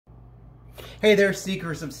Hey there,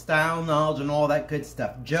 seekers of style, knowledge, and all that good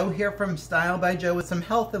stuff. Joe here from Style by Joe with some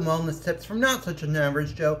health and wellness tips from not such an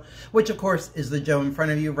average Joe, which of course is the Joe in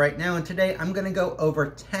front of you right now. And today I'm going to go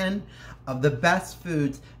over 10 of the best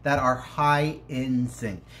foods that are high in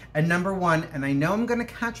zinc. And number one, and I know I'm going to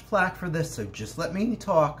catch flack for this, so just let me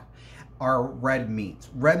talk, are red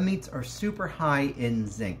meats. Red meats are super high in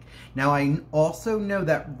zinc. Now I also know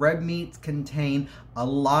that red meats contain a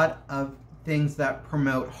lot of things that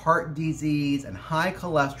promote heart disease and high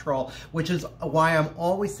cholesterol, which is why I'm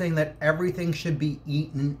always saying that everything should be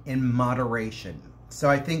eaten in moderation. So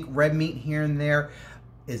I think red meat here and there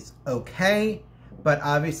is okay, but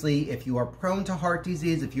obviously if you are prone to heart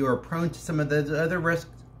disease, if you are prone to some of the other risk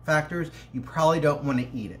factors, you probably don't want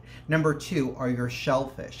to eat it. Number two are your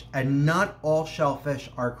shellfish, and not all shellfish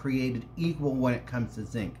are created equal when it comes to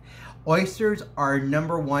zinc. Oysters are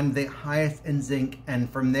number one, the highest in zinc, and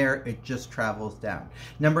from there it just travels down.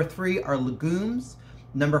 Number three are legumes.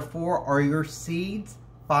 Number four are your seeds.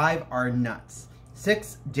 5 are nuts.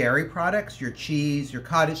 6, dairy products, your cheese, your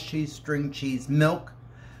cottage cheese, string cheese, milk.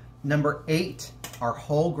 Number 8 are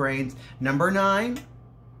whole grains. Number 9,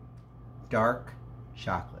 dark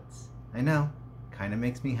chocolates. I know, kind of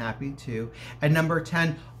makes me happy too. And number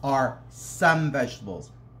 10 are some vegetables.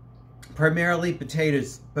 Primarily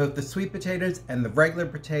potatoes, both the sweet potatoes and the regular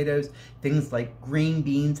potatoes, things like green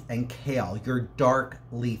beans and kale, your dark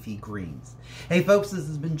leafy greens. Hey folks, this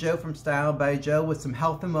has been Joe from Style by Joe with some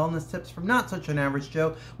health and wellness tips from not such an average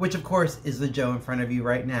Joe, which of course is the Joe in front of you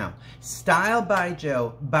right now. Style by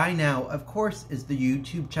Joe, by now, of course, is the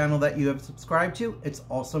YouTube channel that you have subscribed to. It's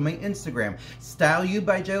also my Instagram. Style You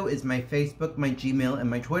by Joe is my Facebook, my Gmail, and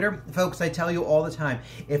my Twitter. Folks, I tell you all the time,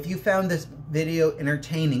 if you found this video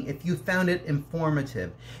entertaining, if you found it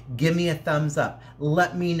informative, give me a thumbs up.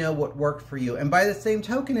 Let me know what worked for you. And by the same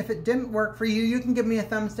token, if it didn't work for you, you can give me a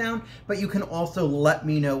thumbs down, but you can also let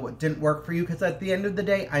me know what didn't work for you, because at the end of the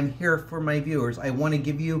day, I'm here for my viewers. I want to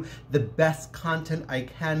give you the best content I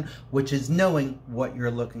can, which is knowing what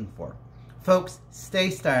you're looking for. Folks, stay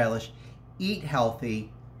stylish, eat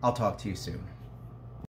healthy. I'll talk to you soon.